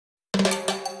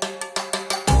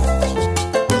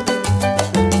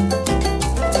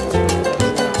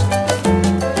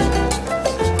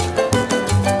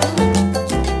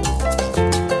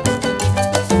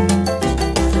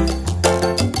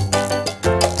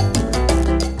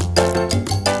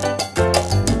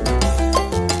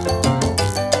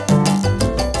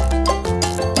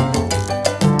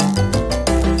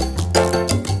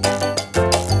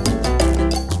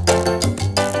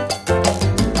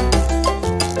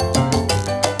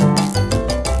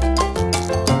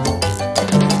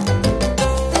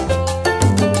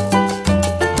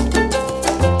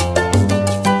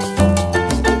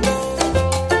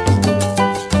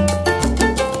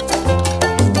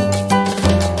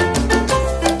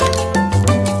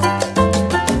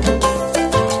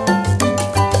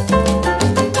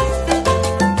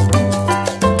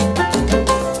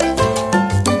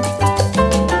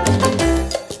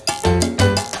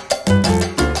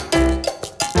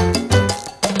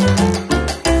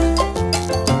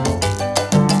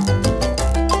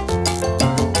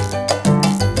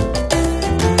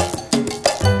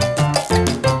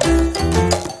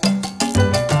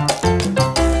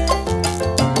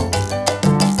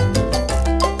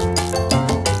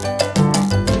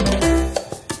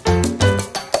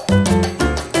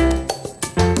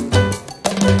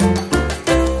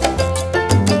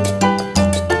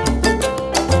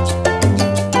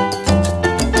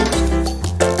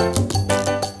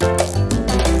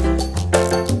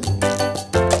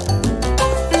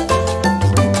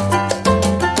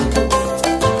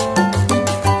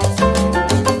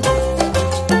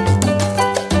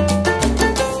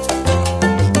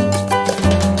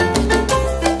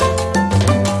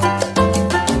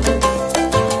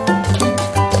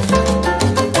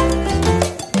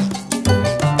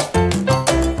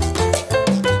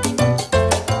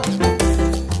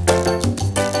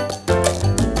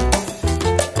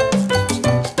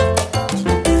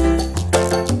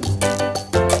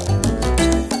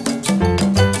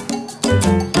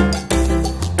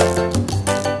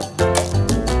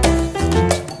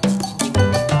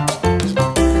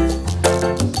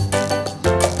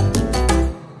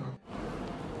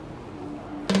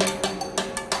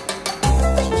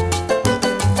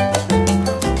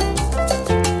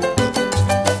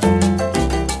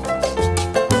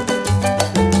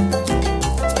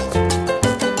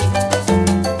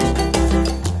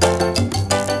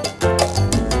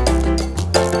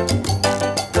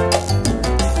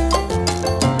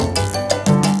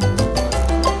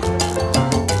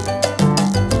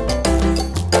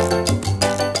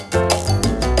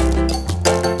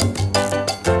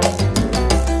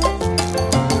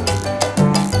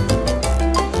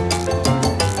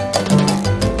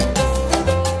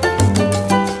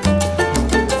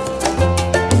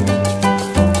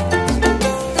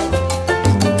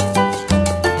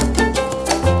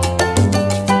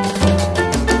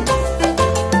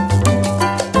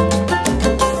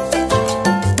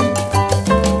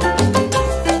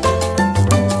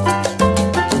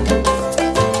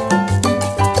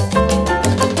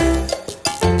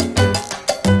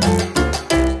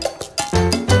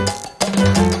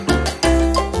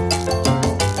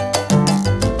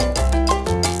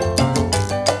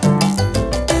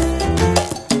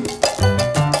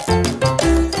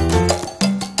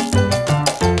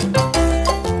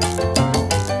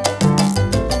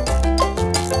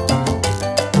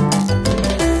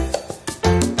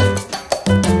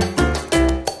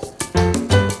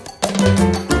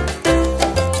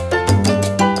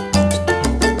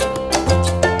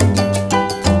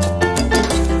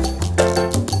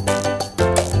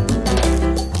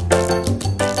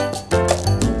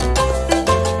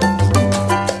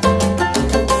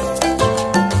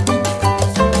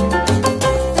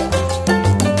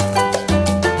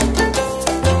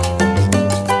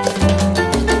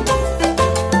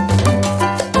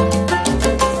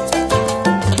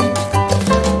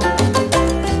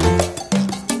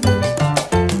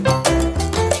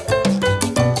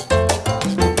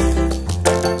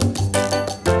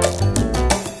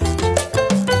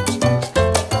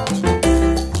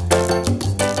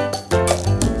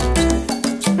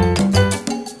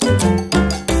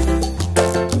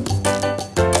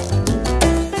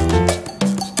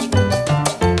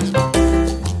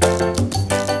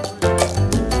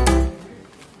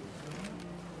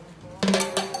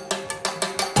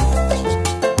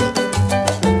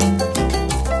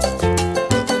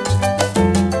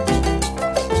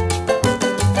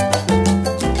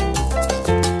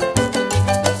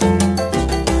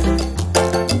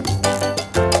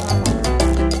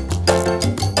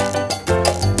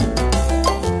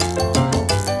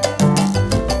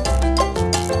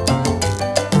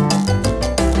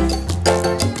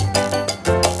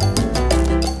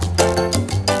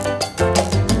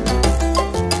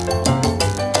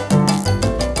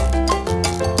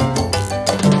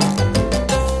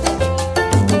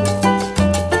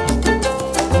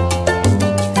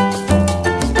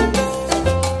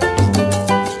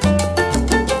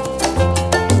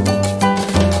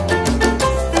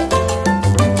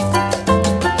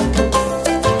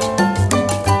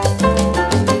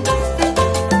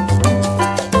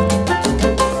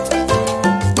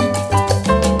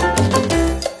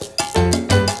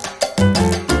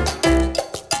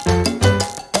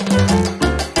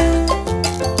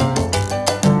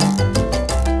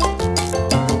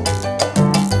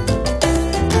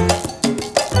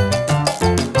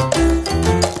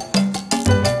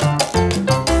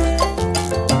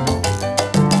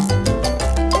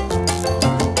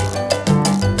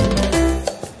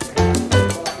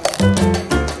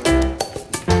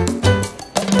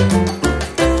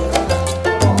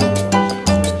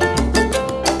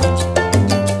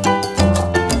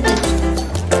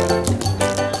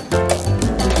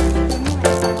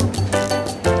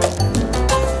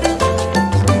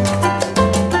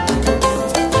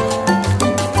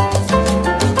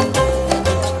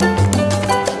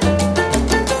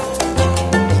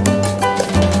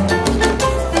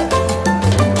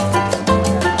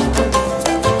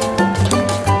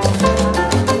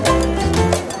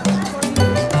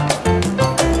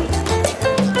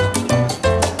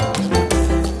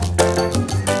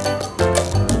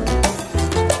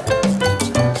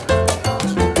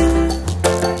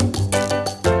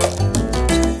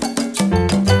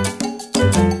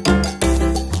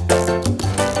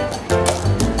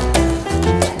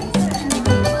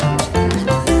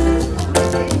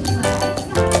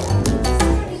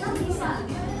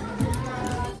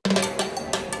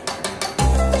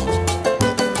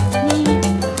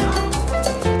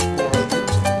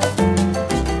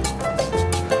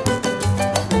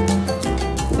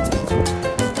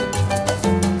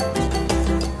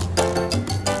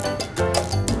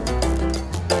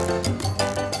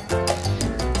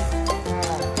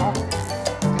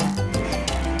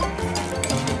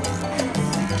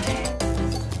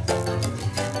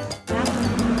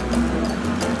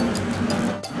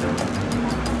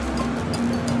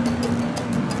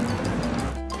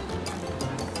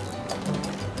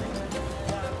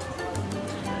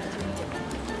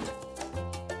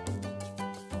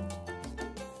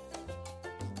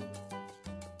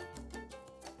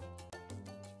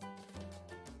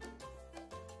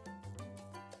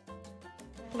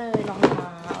เลยรองเท้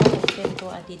าเป็นตั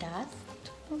ว Adidas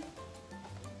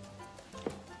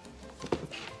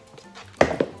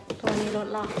ตัวนี้ลด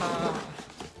ราคา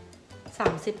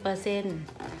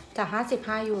 30% จาก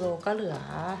55ยูโรก็เหลือ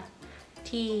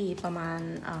ที่ประมาณ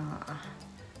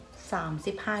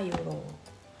35ยูโร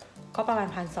ก็ประมาณ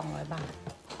 1,200 บาท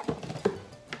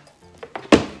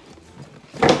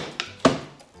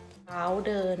เท้า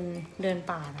เดิน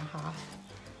ป่านะคะ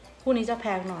คู่นี้จะแพ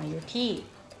งหน่อยอยู่ที่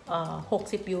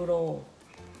60ยูโร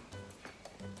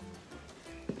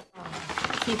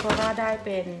ซีโฟราได้เ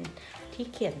ป็นที่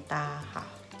เขียนตาค่ะ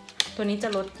ตัวนี้จะ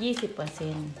ลด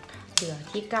 20% เหลือ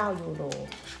ที่9ยูโร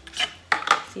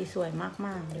สีสวยม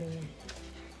ากๆเลย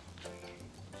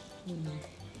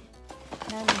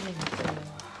ได้มา1ตัว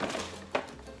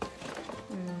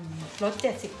ลด 70%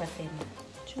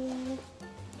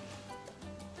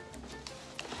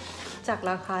จาก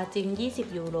ราคาจริง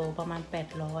20ยูโรประมาณ800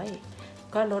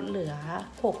ก็ลดเหลือ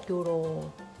6ยูโร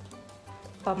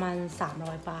ประมาณ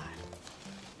300บาท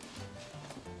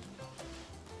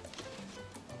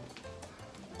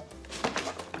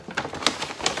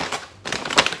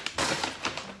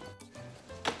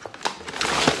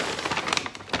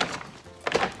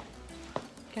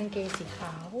กางเกงสีข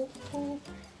าว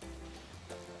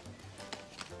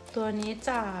ตัวนี้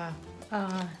จาก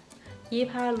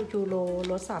25ยูโร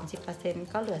ลด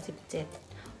 30% ก็เหลือ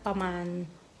17ประมาณ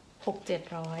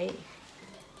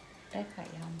6-700ได้ขาย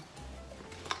ยัง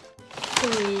คุ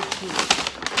ยที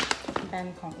แบรน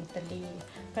ด์ของอิตาลี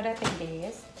ก็ได้เป็นเบ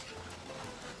ส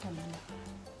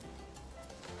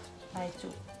ลายจุ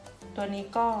ตัวนี้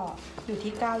ก็อยู่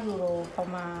ที่9ยูโรประ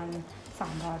มาณ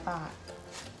300บาท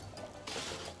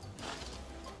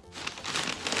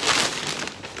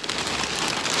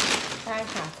ได้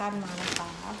ขาสั้นมานะค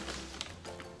ะ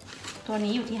ตัว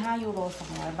นี้อยู่ที่5ยูโร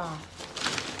200บาท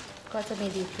ก็จะมี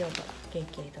ดีเทลแบบเ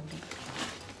ก๋ๆตรงนี้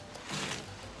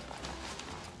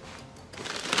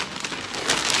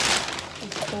อี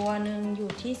กตัวหนึ่งอ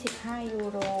ยู่ที่15ยู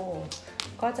โร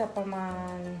ก็จะประมา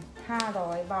ณ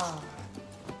500บาท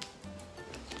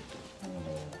นี่เ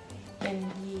ลยเป็น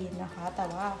ยีนนะคะแต่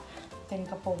ว่าเป็น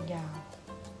กระโปรงยาว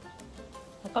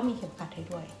แล้วก็มีเข็มขัดให้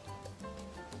ด้วย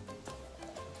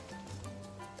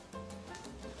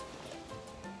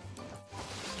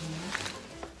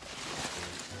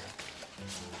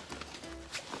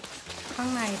ข้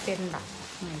างในเป็นแบบ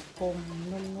ไหมพรม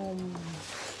นุ่ม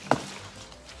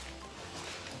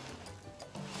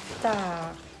ๆจาก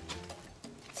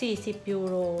40ยู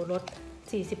โรลด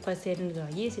 40% เหลือ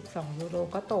22ยูโร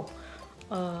ก็ตก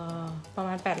ประม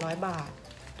าณ800บาท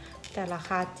แต่ราค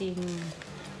าจริง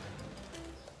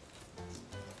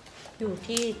อยู่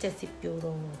ที่70ยูโร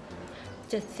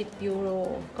70ยูโร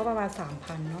ก็ประมาณ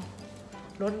 3,000 เนาะ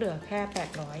ลดเหลือแค่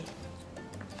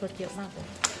800ลดเยอะมากเลย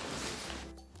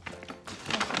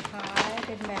เ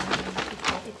ป็นแบรนด์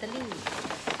อิตาลี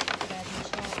แบรนด์ที่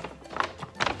ชอบ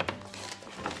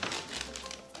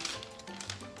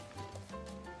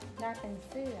ได้เป็น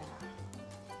เสื้อ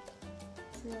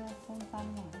สั้น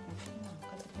ๆหน่อยข้างหลัง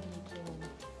ก็จะเป็นดีเทล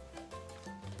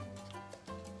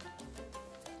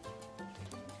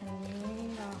อันนี้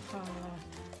ราคา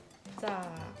จาก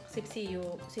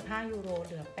15ยูโรเ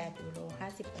หลือ8ยูโร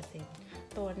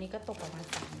 50% ตัวนี้ก็ตกประมาณ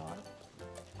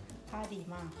300ผ้าดี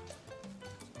มาก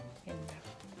เป็นแบบ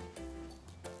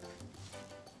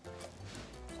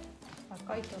แล้ว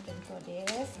ก็อีกตัวเป็นตัวเด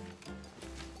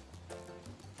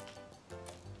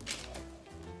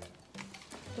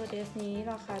สนี้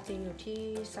ราคาจริงอยู่ที่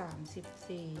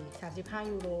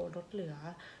35ยูโรลดเหลือ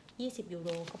20ยูโร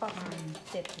ก็ประมาณ700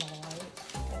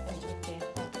แต่เป็นชุดเดส